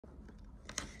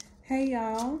Hey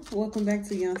y'all, welcome back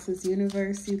to Youngster's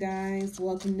Universe, you guys.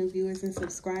 Welcome new viewers and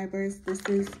subscribers. This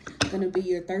is going to be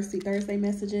your Thirsty Thursday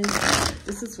messages.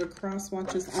 This is for cross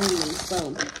watchers only.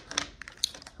 So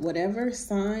whatever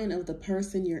sign of the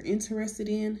person you're interested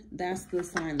in, that's the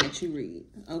sign that you read.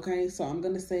 Okay, so I'm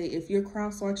going to say if you're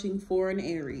cross watching for an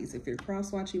Aries, if you're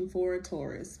cross watching for a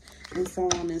Taurus, and so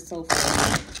on and so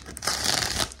forth.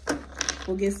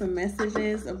 We'll get some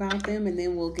messages about them, and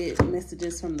then we'll get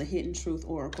messages from the Hidden Truth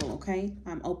Oracle, okay?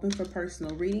 I'm open for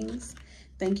personal readings.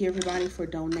 Thank you, everybody, for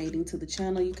donating to the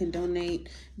channel. You can donate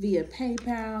via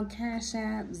PayPal,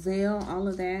 Cashapp, Zelle, all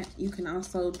of that. You can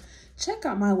also check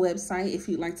out my website if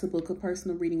you'd like to book a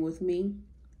personal reading with me.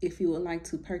 If you would like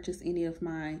to purchase any of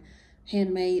my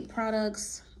handmade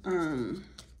products,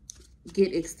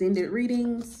 get extended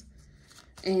readings,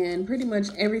 and pretty much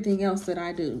everything else that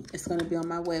I do, it's going to be on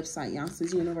my website,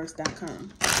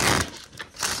 youngstersuniverse.com.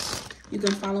 You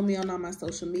can follow me on all my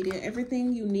social media.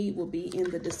 Everything you need will be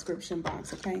in the description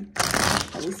box, okay?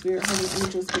 Holy Spirit, Holy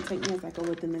Angels, protect me as I go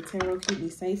within the tarot. Keep me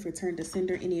safe. Return to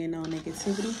sender any and all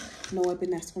negativity. No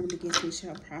weapon that's formed against me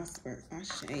shall prosper.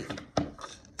 Ashe. Okay.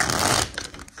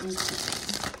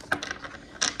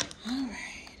 All right.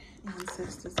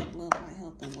 Ancestors of love, my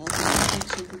health, and wealth,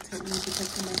 protection, protect me,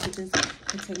 protect the messages,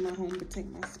 protect my home, protect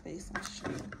my space. I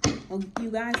sure. Oh,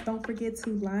 you guys, don't forget to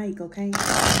like, okay?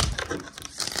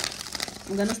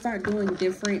 I'm gonna start doing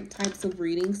different types of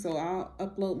readings, so I'll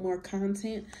upload more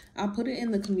content. I'll put it in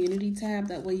the community tab,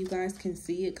 that way you guys can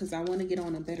see it, because I want to get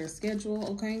on a better schedule,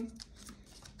 okay?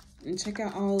 And check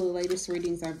out all the latest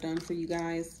readings I've done for you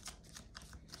guys.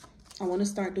 I want to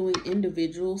start doing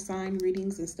individual sign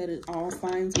readings instead of all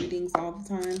signs readings all the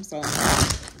time. So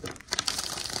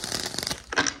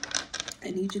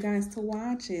I need you guys to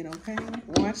watch it, okay?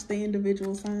 Watch the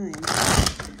individual signs.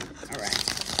 All right.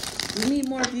 We need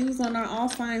more views on our all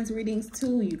signs readings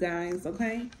too, you guys,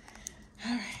 okay?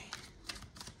 All right.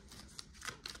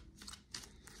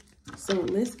 So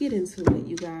let's get into it,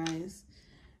 you guys.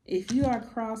 If you are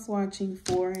cross-watching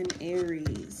for an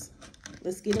Aries,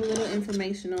 let's get a little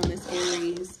information on this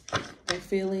Aries, their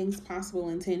feelings, possible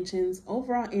intentions,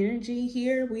 overall energy.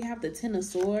 Here we have the Ten of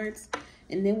Swords,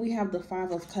 and then we have the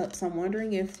Five of Cups. I'm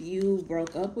wondering if you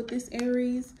broke up with this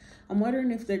Aries. I'm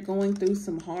wondering if they're going through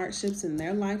some hardships in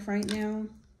their life right now.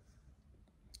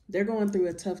 They're going through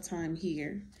a tough time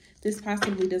here. This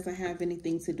possibly doesn't have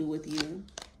anything to do with you.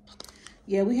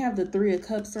 Yeah, we have the Three of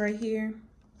Cups right here.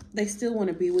 They still want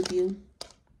to be with you.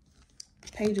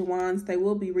 Page of Wands, they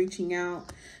will be reaching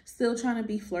out, still trying to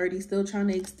be flirty, still trying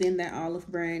to extend that olive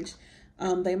branch.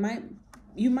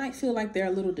 You might feel like they're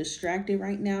a little distracted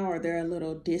right now, or they're a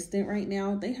little distant right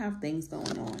now. They have things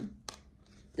going on.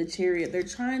 The Chariot, they're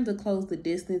trying to close the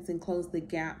distance and close the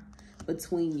gap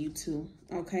between you two,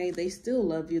 okay? They still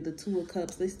love you. The Two of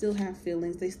Cups, they still have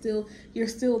feelings. You're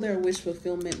still their wish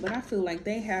fulfillment, but I feel like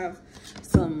they have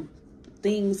some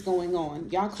things going on.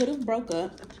 Y'all could have broke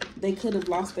up. They could have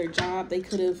lost their job. They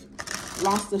could have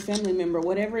lost a family member.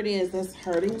 Whatever it is that's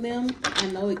hurting them, I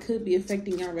know it could be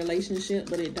affecting your relationship,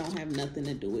 but it don't have nothing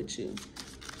to do with you.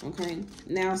 Okay?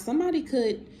 Now, somebody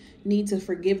could need to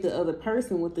forgive the other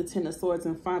person with the Ten of Swords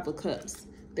and Five of Cups.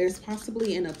 There's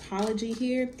possibly an apology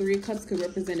here. Three of Cups could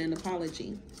represent an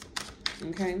apology.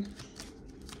 Okay?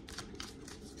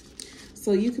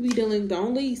 So you could be dealing, the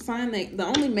only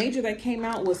major that came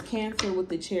out was Cancer with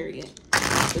the Chariot.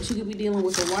 But you could be dealing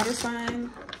with a water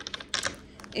sign,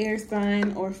 air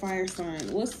sign, or fire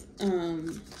sign. What's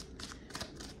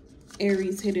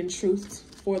Aries hidden truth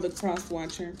for the cross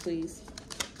watcher, please?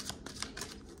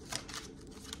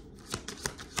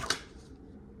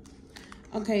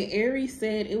 Okay, Aries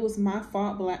said, it was my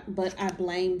fault, but I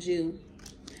blamed you.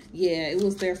 Yeah, it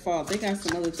was their fault. They got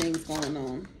some other things going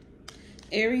on.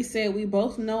 Aries said, we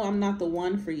both know I'm not the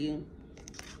one for you.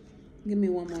 Give me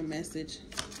one more message.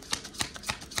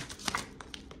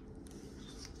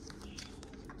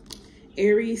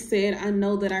 Aries said, I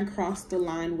know that I crossed the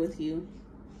line with you.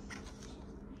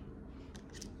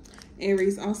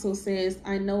 Aries also says,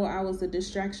 I know I was a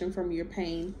distraction from your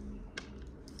pain.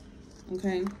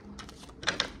 Okay.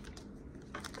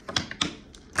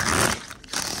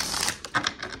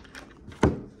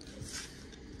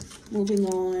 Moving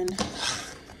on.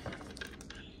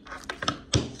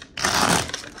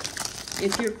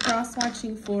 If you're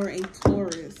cross-watching for a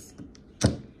Taurus.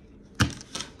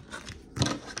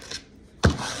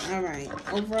 All right.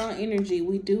 Overall energy,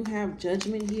 we do have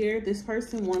Judgment here. This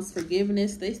person wants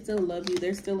forgiveness. They still love you.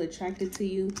 They're still attracted to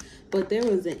you. But there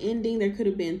was an ending. There could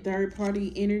have been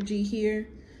third-party energy here.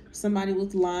 Somebody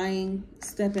was lying,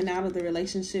 stepping out of the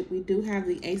relationship. We do have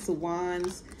the Ace of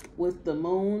Wands with the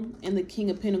Moon and the King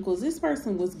of Pentacles. This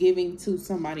person was giving to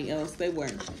somebody else. They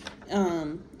weren't.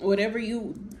 Whatever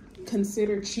you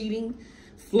consider cheating,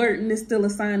 flirting is still a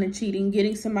sign of cheating.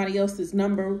 Getting somebody else's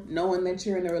number, knowing that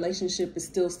you're in a relationship, is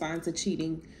still signs of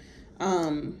cheating.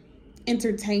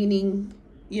 Entertaining,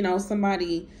 you know,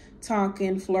 somebody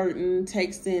talking, flirting,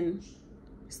 texting,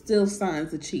 still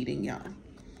signs of cheating, y'all.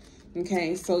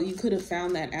 Okay, so you could have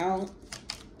found that out.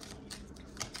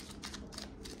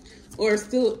 Or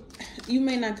still, you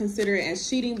may not consider it as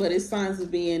cheating, but it's signs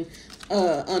of being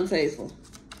unfaithful.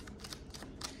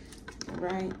 All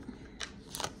right.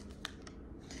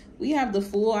 We have the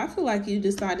Fool. I feel like you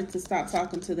decided to stop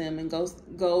talking to them and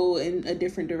go in a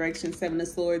different direction. Seven of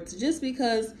Swords. Just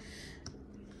because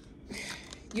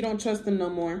you don't trust them no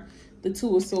more. The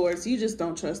Two of Swords. You just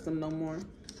don't trust them no more.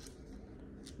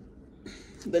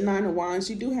 The Nine of Wands.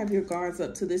 You do have your guards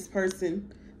up to this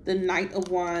person. The Knight of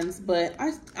Wands. But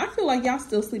I feel like y'all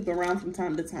still sleep around from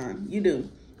time to time. You do.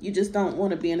 You just don't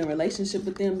want to be in a relationship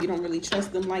with them. You don't really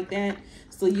trust them like that.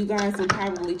 So you guys will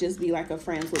probably just be like a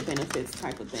friends with benefits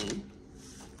type of thing.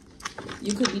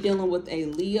 You could be dealing with a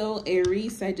Leo,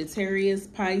 Aries, Sagittarius,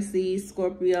 Pisces,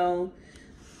 Scorpio,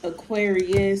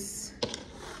 Aquarius,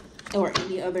 or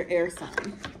any other air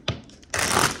sign.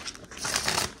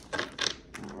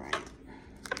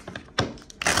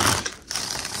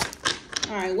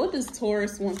 All right, what does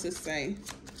Taurus want to say?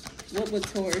 What would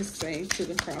Taurus say to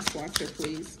the cross watcher,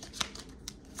 please?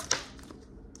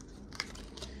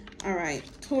 All right,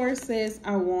 Taurus says,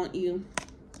 I want you.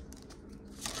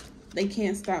 They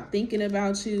can't stop thinking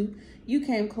about you. You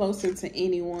came closer to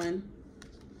anyone.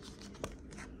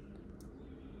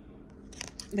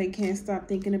 They can't stop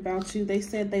thinking about you. They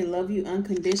said they love you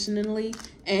unconditionally,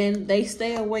 and they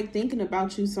stay awake thinking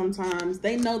about you sometimes.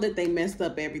 They know that they messed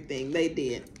up everything. They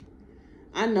did.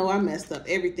 I know I messed up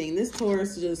everything. This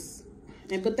Taurus just,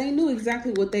 but they knew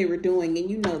exactly what they were doing, and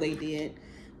you know they did.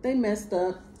 They messed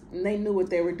up, and they knew what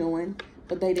they were doing,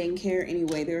 but they didn't care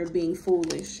anyway. They were being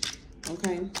foolish,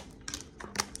 okay?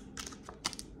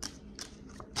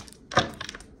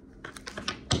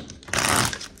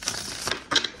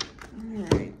 All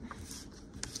right.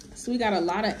 So we got a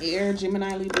lot of air,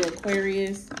 Gemini, Libra,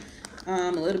 Aquarius,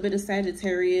 a little bit of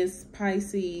Sagittarius,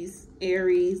 Pisces,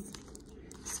 Aries,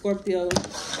 Scorpio,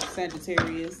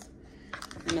 Sagittarius,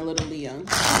 and a little Leo.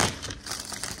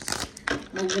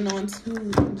 Moving on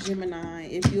to Gemini.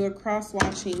 If you are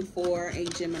cross-watching for a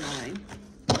Gemini,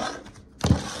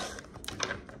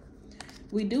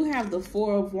 we do have the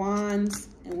Four of Wands,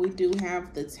 and we do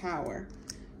have the Tower.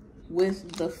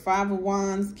 With the Five of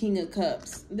Wands, King of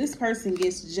Cups. This person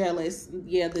gets jealous.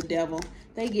 Yeah, the devil.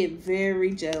 They get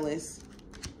very jealous.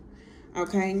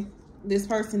 Okay? This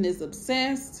person is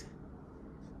obsessed.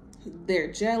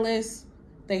 They're jealous.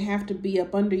 They have to be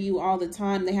up under you all the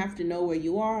time. They have to know where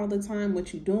you are all the time,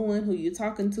 what you're doing, who you're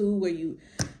talking to,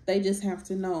 they just have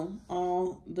to know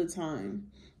all the time.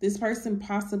 This person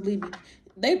possibly,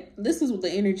 this is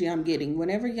the energy I'm getting.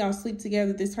 Whenever y'all sleep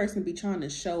together, this person be trying to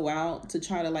show out to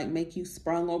try to like make you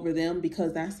sprung over them,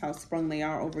 because that's how sprung they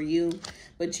are over you.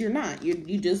 But you're not.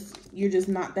 You're just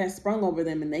not that sprung over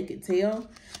them, and they could tell.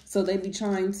 So they be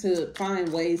trying to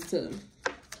find ways to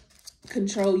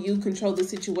control you, control the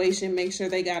situation, make sure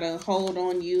they got a hold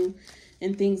on you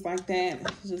and things like that.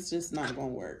 It's just not gonna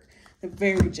work. They're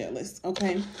very jealous,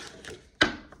 okay?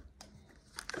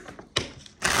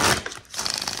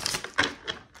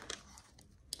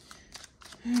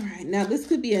 All right, now this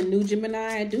could be a new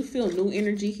Gemini. I do feel new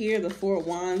energy here, the Four of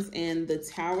Wands and the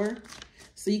Tower.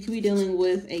 So you could be dealing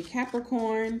with a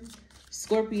Capricorn,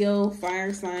 Scorpio,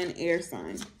 fire sign, air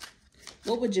sign.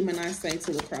 What would Gemini say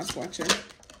to the cross watcher?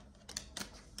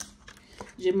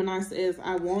 Gemini says,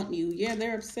 I want you. Yeah,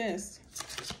 they're obsessed.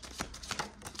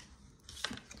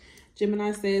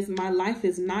 Gemini says, my life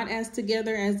is not as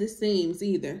together as it seems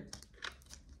either.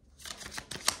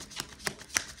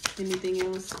 Anything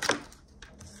else?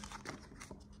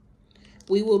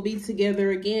 We will be together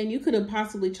again. You could have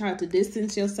possibly tried to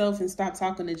distance yourself and stop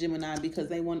talking to Gemini because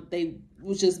they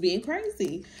was just being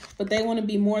crazy. But they want to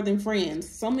be more than friends.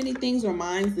 So many things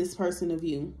reminds this person of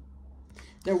you.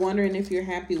 They're wondering if you're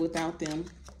happy without them.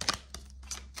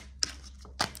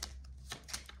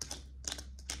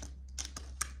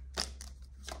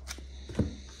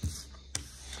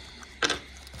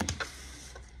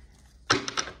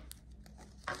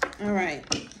 All right.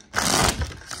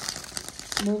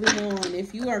 Moving on.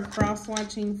 If you are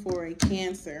cross-watching for a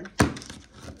Cancer,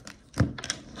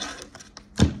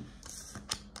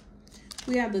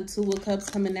 we have the Two of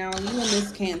Cups coming out. You and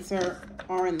this Cancer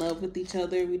are in love with each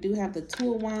other. We do have the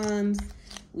Two of Wands,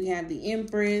 We have the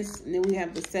Empress, and then we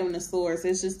have the Seven of Swords.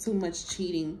 There's just too much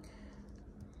cheating.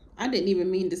 I didn't even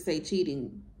mean to say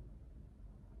cheating.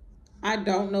 I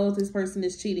don't know if this person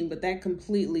is cheating, but that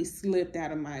completely slipped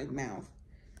out of my mouth.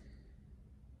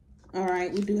 All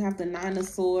right, we do have the Nine of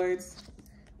Swords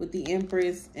with the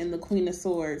Empress and the Queen of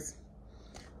Swords.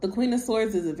 The Queen of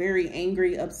Swords is a very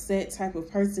angry, upset type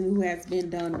of person who has been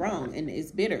done wrong and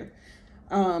is bitter.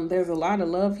 There's a lot of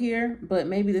love here, but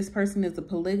maybe this person is a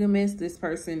polygamist. This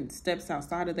person steps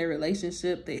outside of their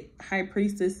relationship. The High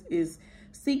Priestess is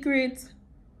secret,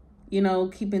 you know,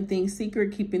 keeping things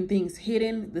secret, keeping things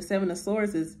hidden. The Seven of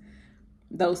Swords is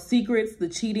those secrets, the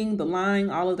cheating, the lying,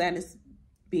 all of that is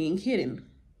being hidden.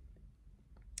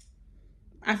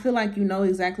 I feel like you know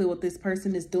exactly what this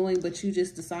person is doing, but you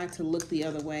just decide to look the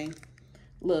other way.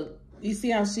 Look, you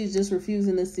see how she's just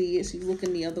refusing to see it? She's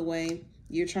looking the other way.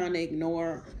 You're trying to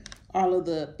ignore all of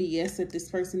the BS that this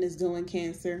person is doing,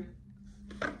 Cancer,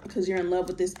 because you're in love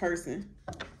with this person.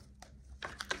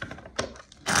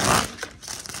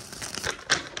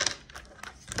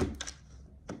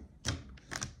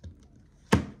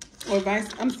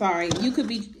 Or you could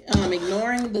be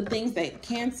ignoring the things that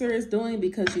Cancer is doing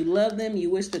because you love them. You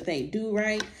wish that they do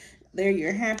right. They're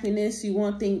your happiness. You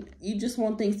just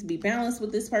want things to be balanced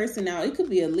with this person. Now, it could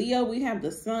be a Leo. We have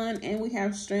the Sun and we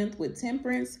have Strength with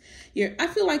Temperance. I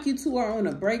feel like you two are on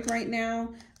a break right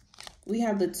now. We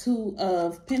have the Two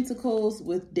of Pentacles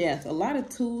with Death. A lot of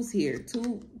twos here.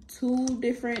 Two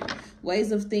different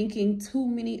ways of thinking. Too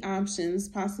many options.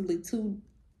 Possibly two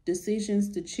decisions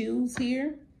to choose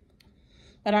here.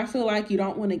 But I feel like you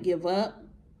don't want to give up.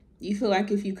 You feel like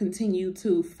if you continue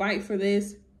to fight for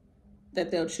this,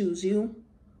 that they'll choose you.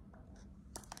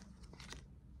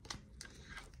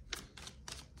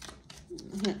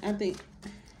 I think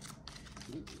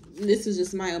this is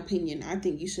just my opinion. I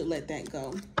think you should let that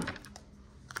go.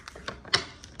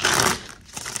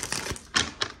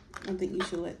 I think you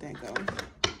should let that go.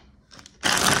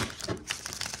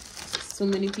 So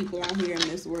many people out here in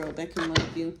this world that can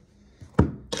love you.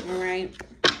 All right.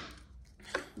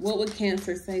 What would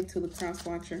Cancer say to the cross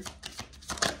watcher?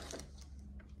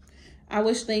 I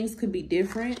wish things could be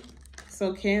different.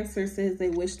 So Cancer says they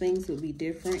wish things would be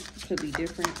different, could be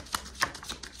different.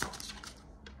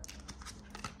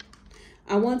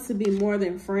 I want to be more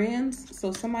than friends.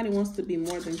 So somebody wants to be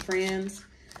more than friends.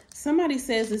 Somebody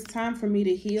says it's time for me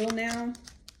to heal now.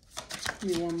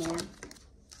 Give me one more.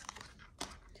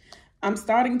 I'm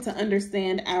starting to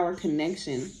understand our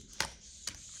connection.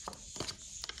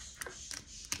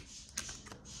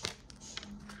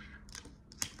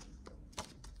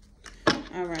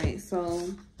 All right, so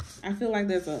I feel like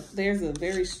there's a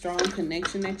very strong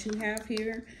connection that you have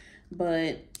here,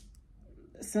 but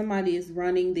somebody is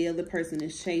running, the other person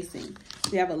is chasing.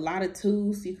 We have a lot of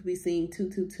twos. You could be seeing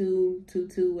 222,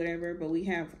 22, whatever, but we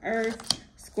have Earth,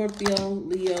 Scorpio,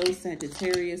 Leo,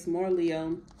 Sagittarius, more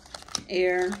Leo,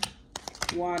 air,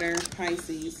 water,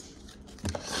 Pisces.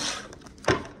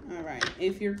 All right,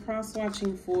 if you're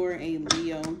cross-watching for a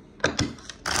Leo,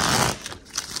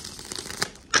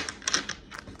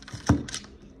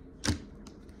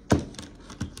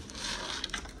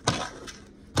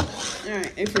 all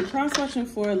right, if you're cross-watching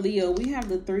for a Leo, we have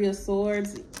the Three of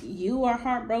Swords. You are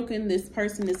heartbroken. This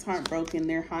person is heartbroken.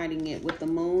 They're hiding it with the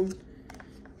Moon.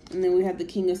 And then we have the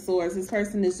King of Swords. This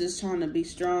person is just trying to be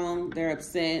strong. They're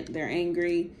upset. They're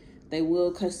angry. They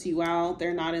will cuss you out.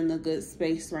 They're not in a good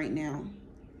space right now.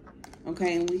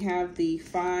 Okay, and we have the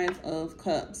Five of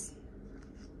Cups.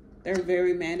 They're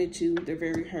very mad at you. They're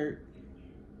very hurt.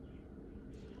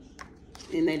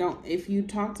 And they don't, if you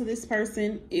talk to this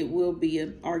person, it will be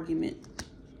an argument.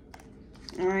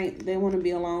 All right, they want to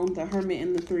be alone. The Hermit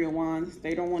and the Three of Wands.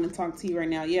 They don't want to talk to you right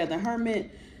now. Yeah, the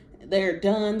Hermit, they're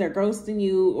done. They're ghosting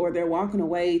you, or they're walking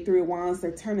away. Three of Wands,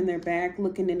 they're turning their back,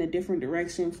 looking in a different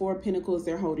direction. Four of Pentacles,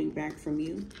 they're holding back from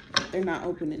you. They're not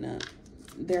opening up.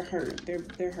 They're hurt.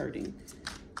 They're hurting.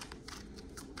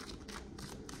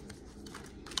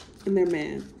 And they're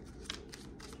mad.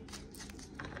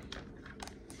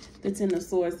 The Ten of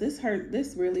Swords, this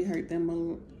really hurt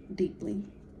them deeply.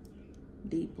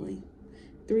 Deeply.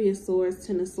 Three of Swords,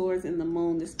 Ten of Swords, and the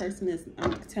Moon. This person is,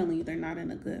 I'm telling you, they're not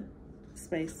in a good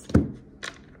space.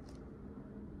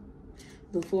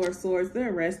 The Four of Swords,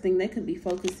 they're resting. They could be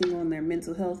focusing on their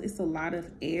mental health. It's a lot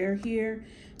of air here.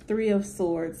 Three of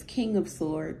Swords, King of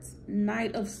Swords,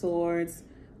 Knight of Swords,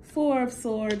 Four of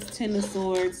Swords, Ten of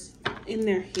Swords, in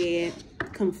their head,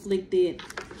 conflicted,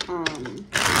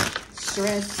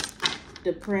 stressed,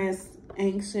 depressed,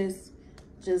 anxious,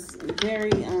 just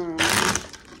very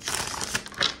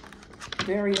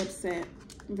upset,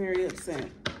 very upset.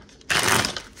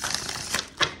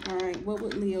 All right, what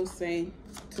would Leo say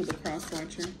to the cross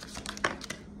watcher?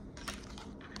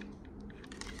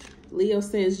 Leo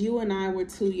says, you and I were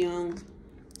too young.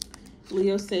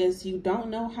 Leo says, you don't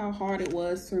know how hard it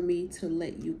was for me to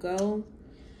let you go.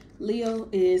 Leo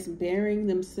is burying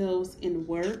themselves in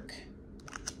work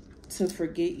to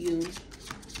forget you.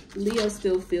 Leo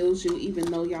still feels you even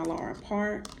though y'all are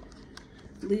apart.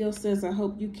 Leo says, I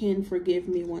hope you can forgive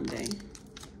me one day.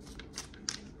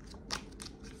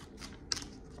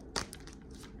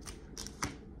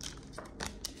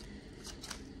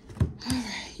 All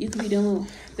right, you can be dealing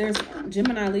with, there's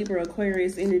Gemini, Libra,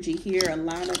 Aquarius energy here, a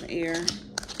lot of air,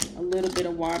 a little bit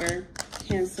of water,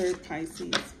 Cancer,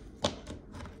 Pisces.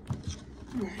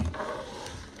 All right.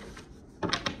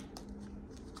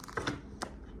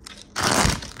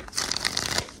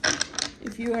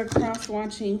 If you are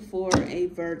cross-watching for a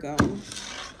Virgo,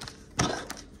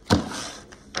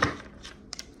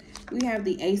 we have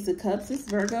the Ace of Cups. This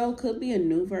Virgo could be a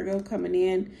new Virgo coming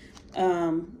in.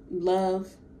 Love,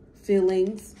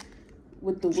 feelings,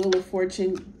 with the Wheel of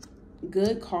Fortune,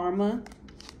 good karma.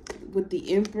 With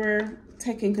the Emperor,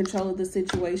 taking control of the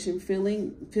situation,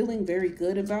 feeling very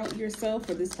good about yourself,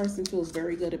 or this person feels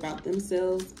very good about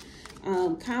themselves.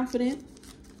 Confident.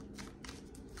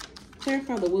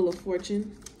 Clarify the Wheel of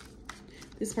Fortune.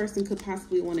 This person could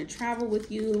possibly want to travel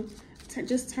with you.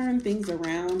 Just turn things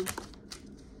around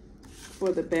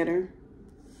for the better.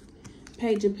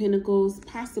 Page of Pentacles,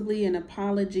 possibly an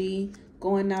apology,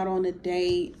 going out on a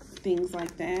date, things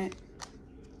like that.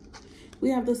 We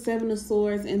have the Seven of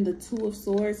Swords and the Two of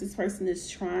Swords. This person is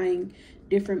trying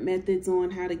different methods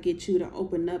on how to get you to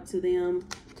open up to them,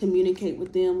 communicate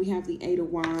with them. We have the Eight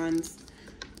of Wands.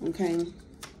 Okay.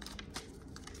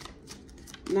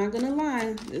 Not gonna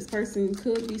lie, this person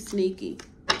could be sneaky,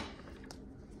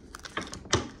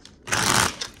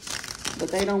 but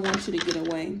they don't want you to get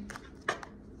away.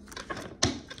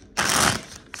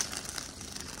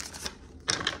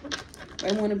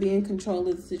 They want to be in control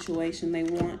of the situation. They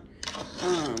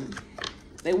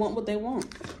want what they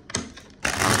want.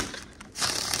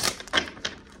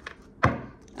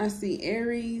 I see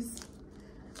Aries,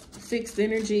 fixed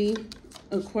energy,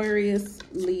 Aquarius,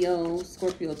 Leo,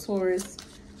 Scorpio, Taurus.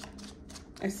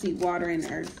 I see water and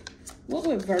earth. What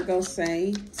would Virgo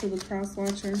say to the cross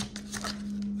watcher?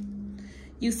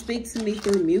 You speak to me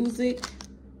through music.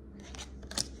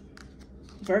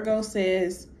 Virgo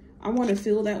says, I want to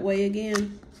feel that way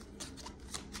again.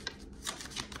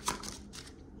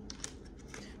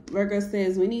 Virgo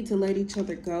says, we need to let each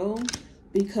other go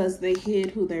because they hid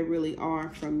who they really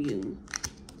are from you.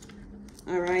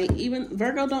 All right. Even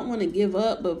Virgo don't want to give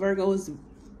up, but Virgo is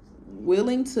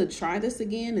willing to try this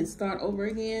again and start over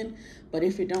again. But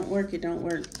if it don't work, it don't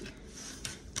work.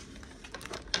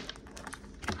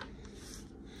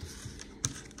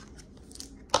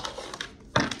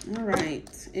 All right.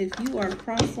 If you are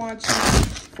cross-watching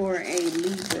for a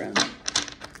Libra,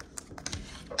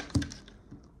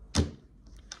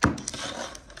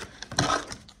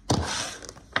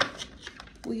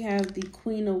 we have the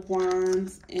Queen of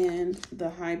Wands and the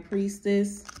High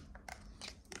Priestess.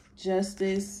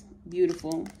 Justice,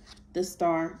 beautiful. The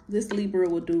Star. This Libra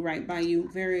will do right by you.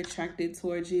 Very attracted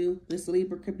towards you. This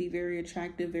Libra could be very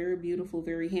attractive, very beautiful,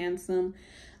 very handsome.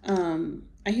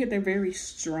 I hear they're very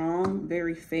strong,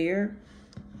 very fair.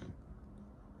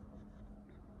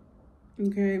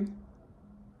 Okay.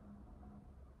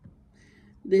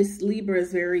 This Libra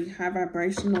is very high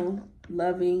vibrational,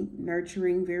 loving,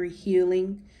 nurturing, very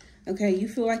healing. Okay, you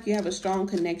feel like you have a strong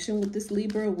connection with this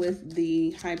Libra, with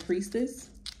the High Priestess.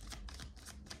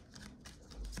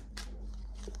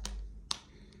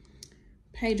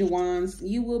 Page of Wands,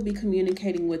 you will be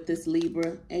communicating with this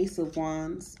Libra. Ace of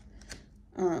Wands.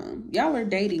 Y'all are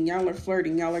dating, y'all are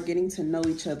flirting, y'all are getting to know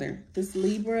each other. This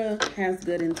Libra has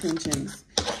good intentions.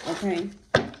 Okay,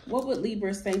 what would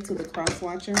Libra say to the cross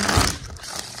watcher?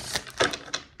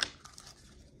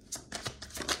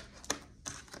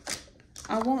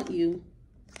 I want you.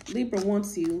 Libra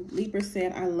wants you. Libra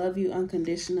said, I love you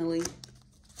unconditionally.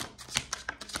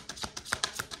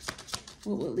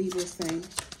 What would Libra say?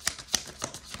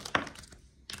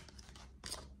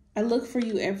 I look for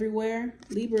you everywhere.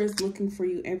 Libra is looking for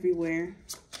you everywhere.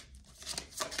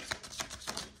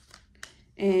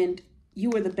 And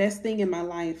you are the best thing in my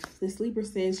life. This Libra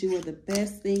says you are the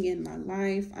best thing in my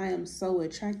life. I am so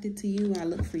attracted to you. I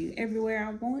look for you everywhere.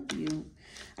 I want you.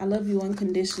 I love you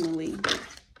unconditionally.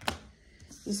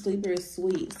 This Libra is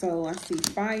sweet. So I see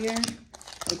fire,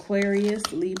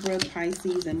 Aquarius, Libra,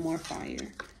 Pisces, and more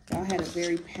fire. Y'all had a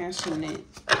very passionate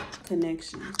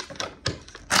connection.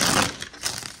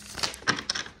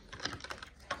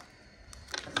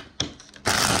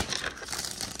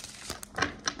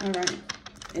 All right.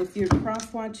 If you're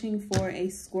cross-watching for a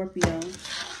Scorpio,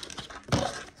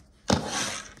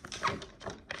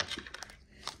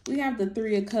 we have the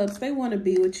Three of Cups. They want to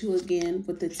be with you again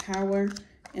with the Tower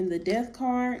and the Death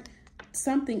card.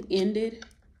 Something ended.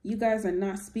 You guys are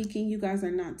not speaking. You guys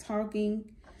are not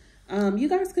talking. You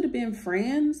guys could have been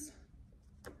friends.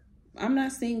 I'm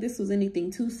not saying this was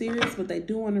anything too serious, but they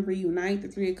do want to reunite. The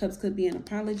Three of Cups could be an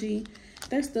apology.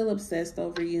 They're still obsessed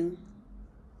over you.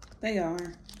 They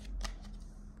are.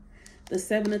 The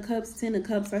Seven of Cups, Ten of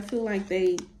Cups, I feel like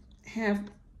they have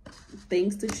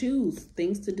things to choose,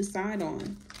 things to decide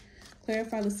on.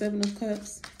 Clarify the Seven of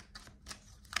Cups.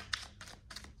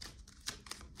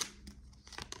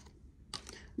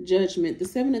 Judgment. The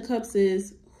Seven of Cups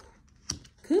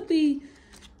could be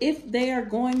if they are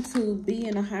going to be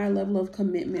in a higher level of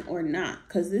commitment or not.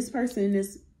 Because this person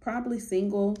is probably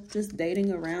single, just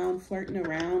dating around, flirting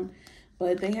around.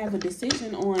 But they have a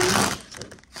decision on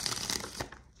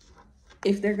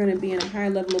if they're going to be in a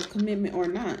higher level of commitment or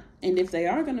not. And if they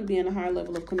are going to be in a higher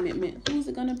level of commitment, who's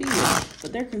it going to be with?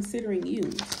 But they're considering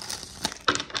you.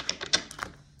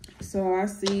 So I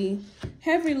see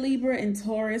heavy Libra and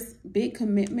Taurus, big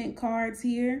commitment cards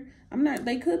here.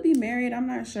 They could be married, I'm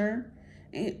not sure.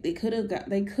 They could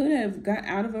have got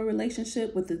out of a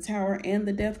relationship with the Tower and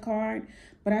the Death card.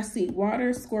 But I see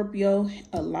water, Scorpio,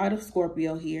 a lot of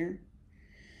Scorpio here.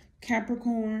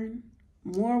 Capricorn,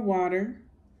 more water.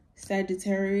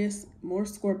 Sagittarius, more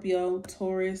Scorpio,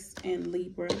 Taurus, and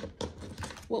Libra.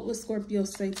 What would Scorpio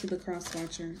say to the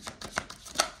cross-watcher?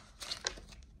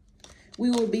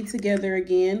 We will be together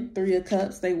again. Three of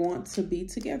Cups, they want to be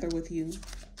together with you.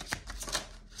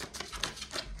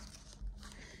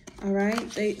 All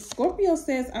right, Scorpio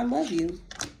says, I love you.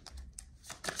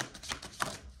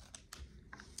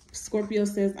 Scorpio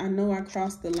says, I know I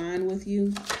crossed the line with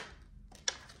you.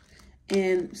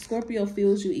 And Scorpio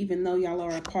feels you even though y'all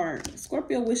are apart.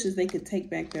 Scorpio wishes they could take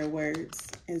back their words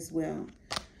as well.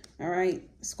 All right,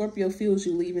 Scorpio feels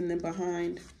you leaving them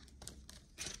behind.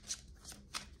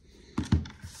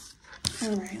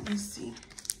 All right, let's see.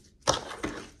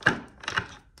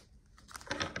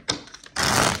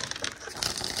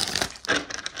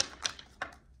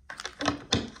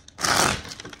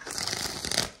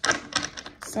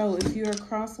 So if you're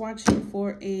cross-watching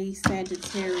for a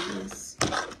Sagittarius,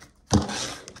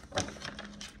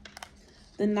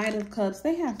 the Knight of Cups,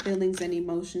 they have feelings and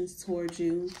emotions towards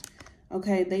you.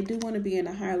 Okay, they do want to be in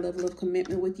a higher level of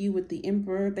commitment with you. With the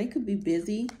Emperor, they could be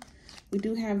busy. We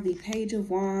do have the Page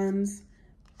of Wands.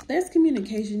 There's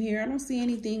communication here. I don't see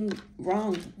anything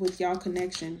wrong with y'all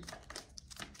connection.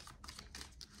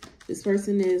 This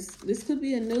could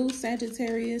be a new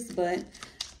Sagittarius, but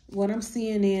what I'm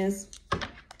seeing is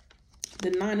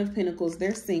the Nine of Pentacles.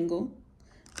 They're single,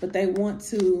 but they want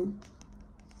to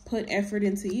put effort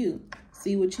into you.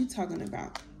 See what you're talking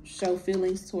about. Show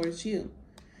feelings towards you.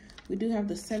 We do have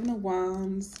the Seven of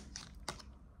Wands,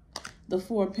 the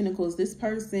Four of Pentacles. This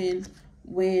person,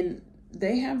 when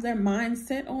they have their mind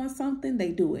set on something, they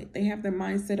do it. They have their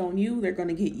mind set on you, they're going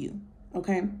to get you.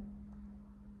 Okay?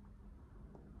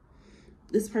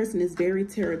 This person is very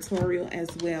territorial as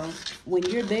well. When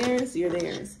you're theirs, you're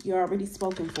theirs. You're already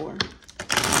spoken for.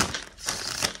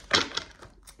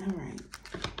 All right.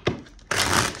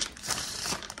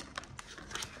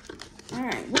 All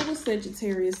right. What will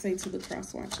Sagittarius say to the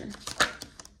cross-watcher?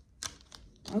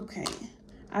 Okay.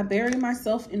 I bury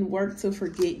myself in work to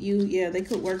forget you. Yeah, they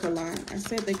could work a lot. I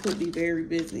said they could be very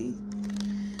busy.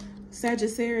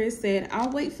 Sagittarius said,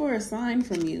 I'll wait for a sign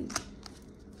from you.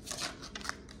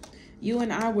 You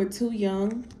and I were too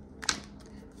young.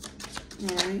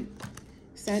 All right.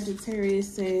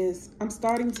 Sagittarius says, I'm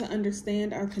starting to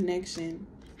understand our connection.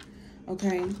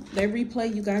 Okay. They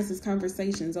replay you guys'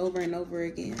 conversations over and over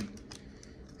again.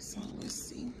 So let's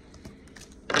see.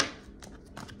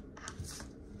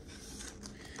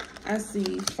 I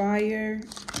see fire,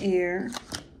 air,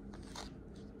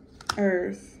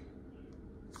 earth.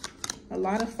 A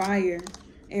lot of fire.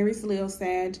 Aries, Leo,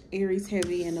 Sag, Aries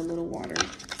heavy, and a little water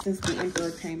since the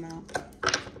Emperor came out.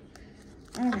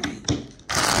 All right.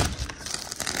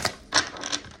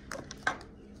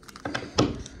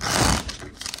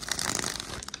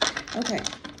 Okay.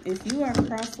 If you are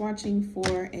cross-watching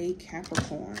for a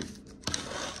Capricorn,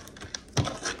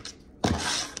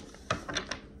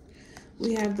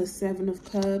 we have the Seven of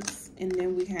Cups, and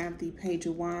then we have the Page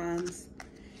of Wands,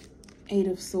 Eight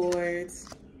of Swords,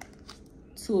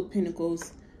 Two of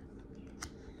Pentacles.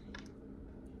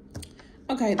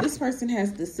 Okay, this person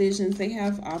has decisions. They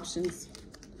have options.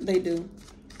 They do.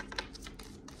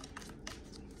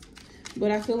 But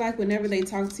I feel like whenever they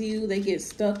talk to you, they get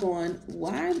stuck on,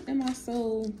 why am I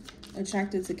so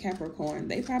attracted to Capricorn.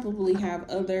 They probably have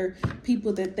other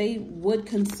people that they would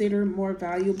consider more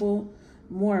valuable,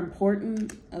 more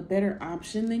important, a better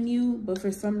option than you. But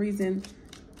for some reason,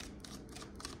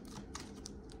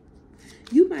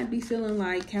 you might be feeling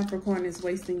like Capricorn is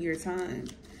wasting your time.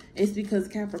 It's because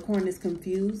Capricorn is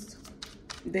confused.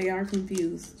 They are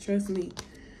confused. Trust me.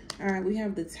 All right, we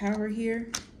have the Tower here.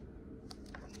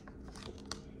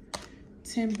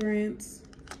 Temperance.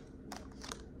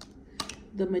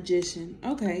 The Magician.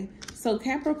 Okay, so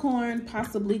Capricorn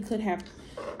possibly could have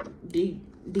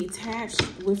detached,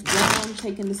 withdrawn,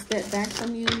 taken a step back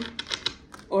from you.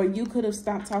 Or you could have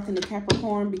stopped talking to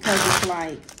Capricorn because it's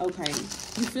like, okay,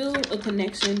 you feel a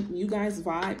connection. You guys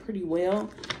vibe pretty well.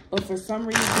 But for some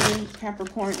reason,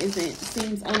 Capricorn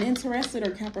seems uninterested,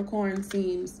 or Capricorn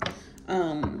seems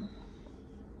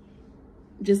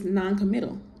just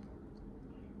non-committal.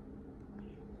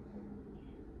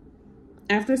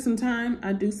 After some time,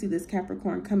 I do see this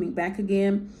Capricorn coming back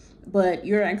again, but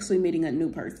you're actually meeting a new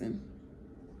person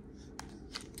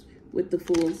with the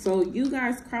Fool. So you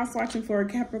guys cross-watching for a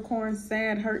Capricorn,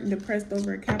 sad, hurt, and depressed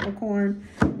over a Capricorn.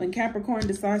 When Capricorn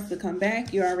decides to come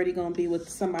back, you're already going to be with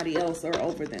somebody else or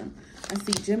over them. I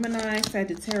see Gemini,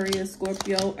 Sagittarius,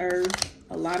 Scorpio, Earth,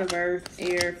 a lot of Earth,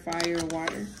 air, fire,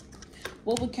 water.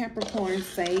 What would Capricorn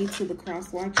say to the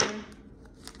cross-watcher?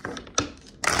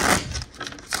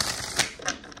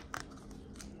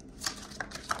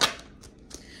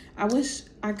 I wish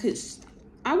I could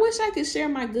share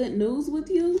my good news with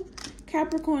you.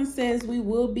 Capricorn says we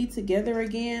will be together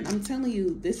again. I'm telling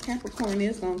you, this Capricorn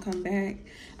is going to come back.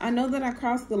 I know that I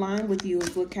crossed the line with you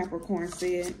is what Capricorn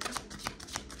said.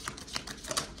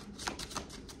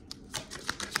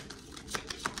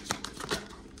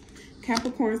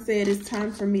 Capricorn said it's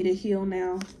time for me to heal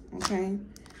now. Okay.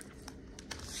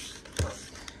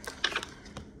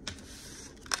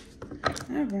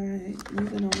 All right,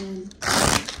 moving on.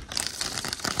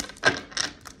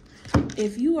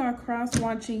 If you are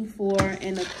cross-watching for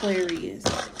an Aquarius,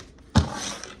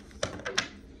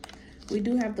 we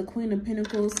do have the Queen of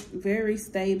Pentacles, very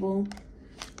stable,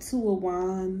 Two of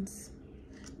Wands.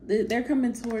 They're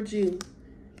coming towards you,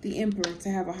 the Emperor, to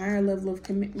have a higher level of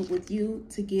commitment with you,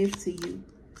 to give to you,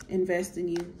 invest in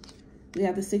you. We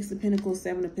have the Six of Pentacles,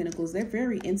 Seven of Pentacles. They're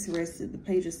very interested, the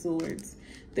Page of Swords.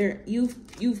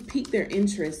 You've piqued their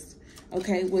interest.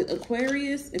 Okay, with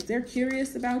Aquarius, if they're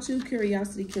curious about you,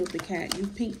 curiosity killed the cat.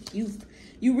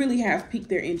 You really have piqued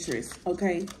their interest,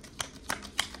 okay?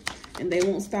 And they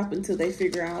won't stop until they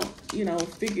figure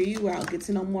you out, get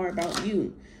to know more about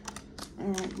you. All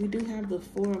right, we do have the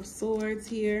Four of Swords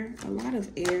here, a lot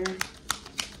of air.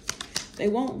 They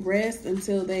won't rest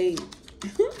until they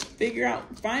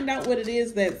find out what it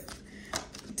is that's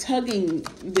tugging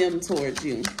them towards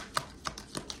you.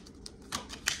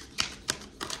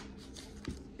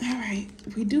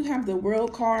 We do have the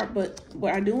World card, but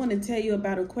what I do want to tell you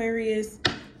about Aquarius,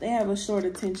 they have a short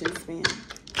attention span.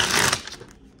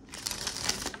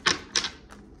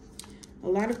 A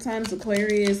lot of times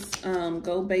Aquarius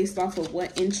go based off of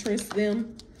what interests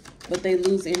them, but they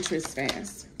lose interest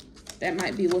fast. That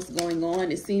might be what's going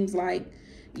on. It seems like,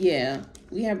 yeah,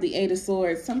 we have the Eight of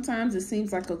Swords. Sometimes it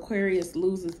seems like Aquarius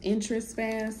loses interest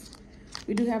fast.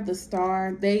 We do have the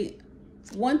Star.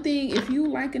 One thing, if you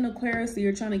like an Aquarius, or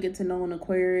you're trying to get to know an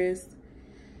Aquarius,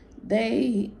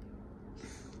 they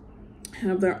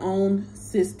have their own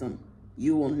system.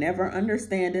 You will never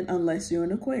understand it unless you're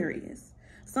an Aquarius.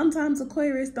 Sometimes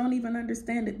Aquarius don't even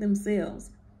understand it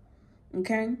themselves.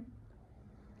 Okay?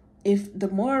 If the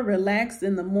more relaxed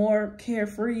and the more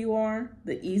carefree you are,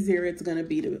 the easier it's going to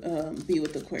be to be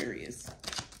with Aquarius.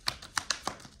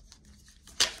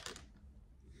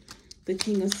 The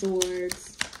King of Swords.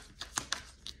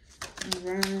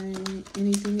 All right,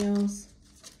 anything else?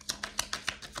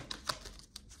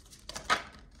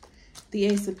 The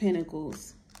Ace of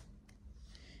Pentacles.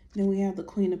 Then we have the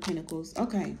Queen of Pentacles.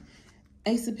 Okay,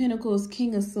 Ace of Pentacles,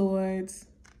 King of Swords.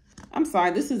 I'm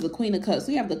sorry, this is the Queen of Cups.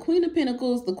 We have the Queen of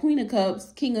Pentacles, the Queen of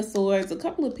Cups, King of Swords. A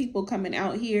couple of people coming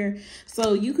out here.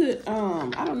 So you could,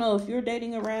 I don't know if you're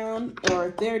dating around or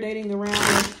if they're dating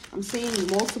around. I'm seeing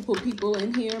multiple people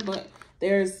in here, but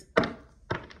there's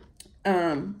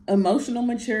emotional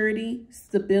maturity,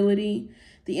 stability.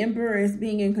 The Emperor is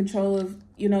being in control of,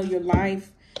 your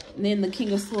life. And then the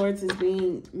King of Swords is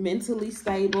being mentally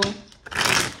stable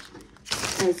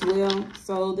as well.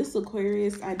 So this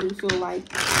Aquarius, I do feel like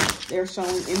they're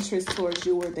showing interest towards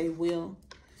you, or they will.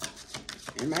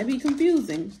 It might be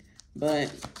confusing,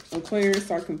 but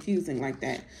Aquarius are confusing like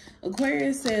that.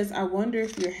 Aquarius says, I wonder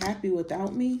if you're happy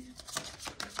without me.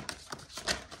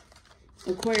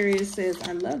 Aquarius says,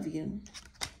 I love you.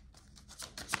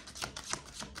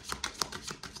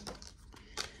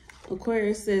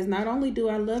 Aquarius says, not only do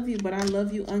I love you, but I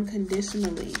love you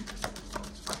unconditionally.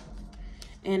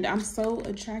 And I'm so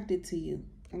attracted to you,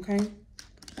 okay?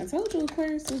 I told you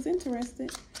Aquarius was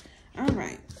interested. All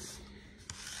right.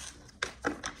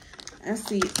 I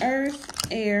see earth,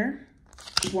 air,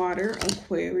 water,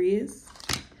 Aquarius,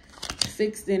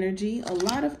 fixed energy, a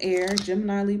lot of air,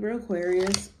 Gemini, Libra,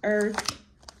 Aquarius, earth,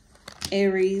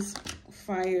 Aries,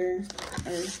 fire,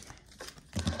 earth.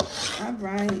 All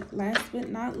right, last but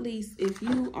not least, if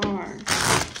you are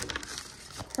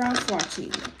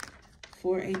cross-watching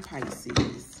for a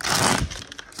Pisces.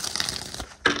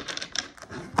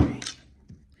 All right.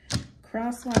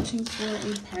 Cross-watching for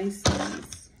a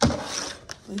Pisces.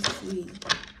 Let's see.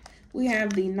 We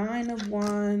have the 9 of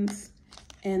Wands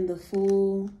and the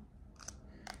Fool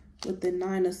with the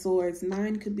 9 of Swords.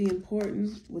 9 could be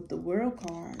important with the World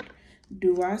card.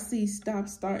 Do I see stop,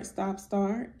 start, stop,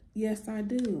 start? Yes, I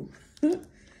do.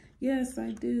 Yes,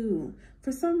 I do.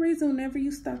 For some reason, whenever you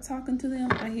stop talking to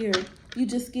them, I hear you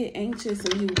just get anxious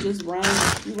and you just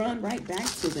run right back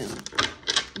to them.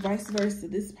 Vice versa,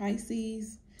 this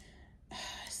Pisces,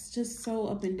 it's just so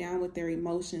up and down with their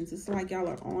emotions. It's like y'all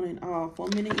are on and off. 1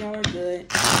 minute y'all are good.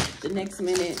 The next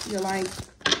minute you're like,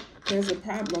 there's a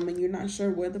problem and you're not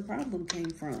sure where the problem came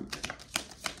from.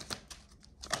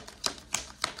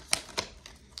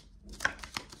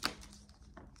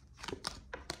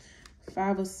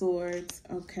 Five of Swords,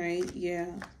 okay, yeah.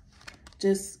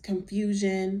 Just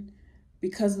confusion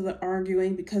because of the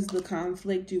arguing, because of the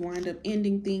conflict. You wind up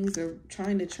ending things or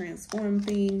trying to transform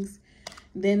things.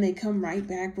 Then they come right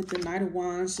back with the Knight of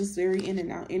Wands, just very in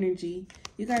and out energy.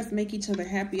 You guys make each other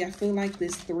happy. I feel like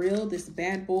this thrill, this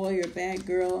bad boy or bad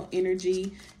girl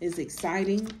energy is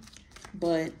exciting,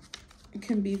 but it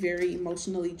can be very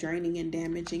emotionally draining and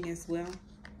damaging as well.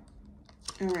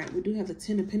 All right, we do have the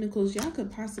 10 of Pentacles. Y'all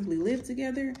could possibly live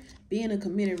together, be in a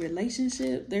committed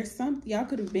relationship. There's some, y'all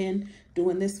could have been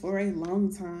doing this for a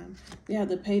long time. We have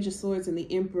the Page of Swords and the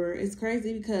Emperor. It's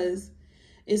crazy because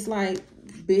it's like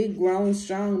big, grown,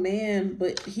 strong man,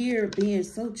 but here being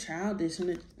so childish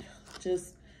and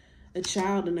just a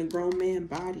child in a grown man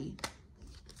body.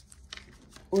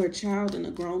 Or a child in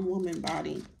a grown woman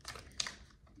body.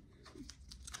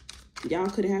 Y'all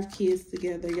could have kids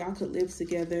together. Y'all could live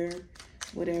together.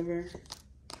 Whatever.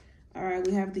 All right,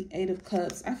 we have the 8 of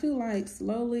Cups. I feel like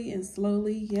slowly and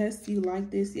slowly, yes, you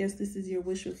like this. Yes, this is your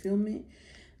wish fulfillment.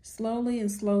 Slowly and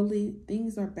slowly,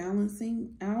 things are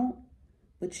balancing out,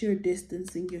 but you're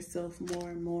distancing yourself more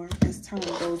and more as time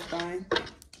goes by.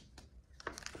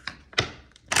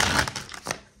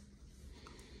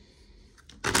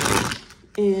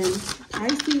 And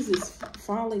Pisces is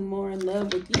falling more in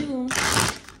love with you,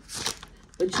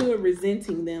 but you're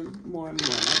resenting them more and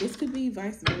more. Now, this could be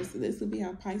vice versa. This would be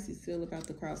how Pisces feel about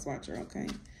the cross-watcher, okay?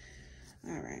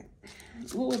 All right.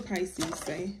 What would Pisces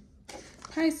say?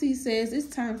 Pisces says, it's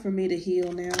time for me to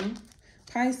heal now.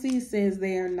 Pisces says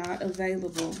they are not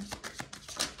available.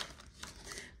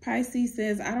 Pisces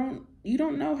says, you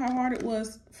don't know how hard it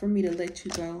was for me to let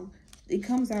you go. It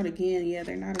comes out again. Yeah,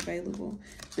 they're not available.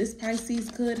 This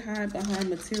Pisces could hide behind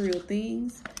material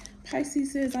things.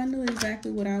 Pisces says, I knew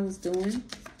exactly what I was doing.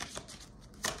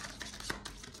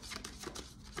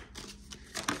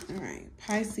 All right.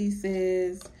 Pisces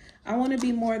says, I want to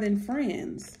be more than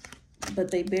friends,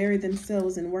 but they bury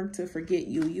themselves and work to forget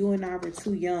you. You and I were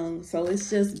too young, so it's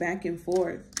just back and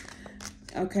forth.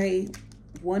 Okay.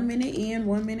 1 minute in,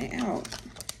 1 minute out.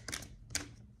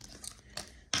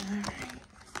 All right.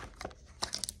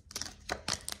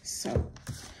 So,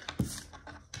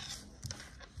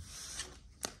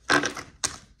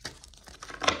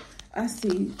 I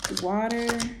see water,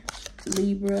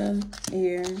 Libra,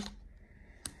 air,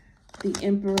 the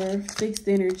Emperor, fixed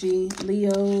energy,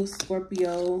 Leo,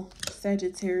 Scorpio,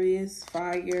 Sagittarius,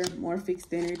 fire, more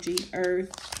fixed energy,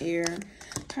 earth, air,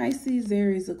 Pisces,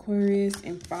 Aries, Aquarius,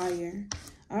 and fire.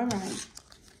 All right.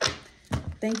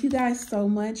 Thank you guys so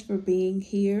much for being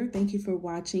here. Thank you for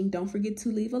watching. Don't forget to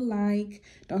leave a like.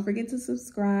 Don't forget to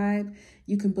subscribe.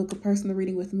 You can book a personal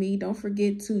reading with me. Don't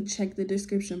forget to check the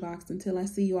description box. Until I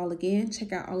see you all again,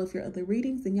 check out all of your other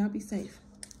readings and y'all be safe.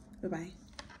 Bye-bye.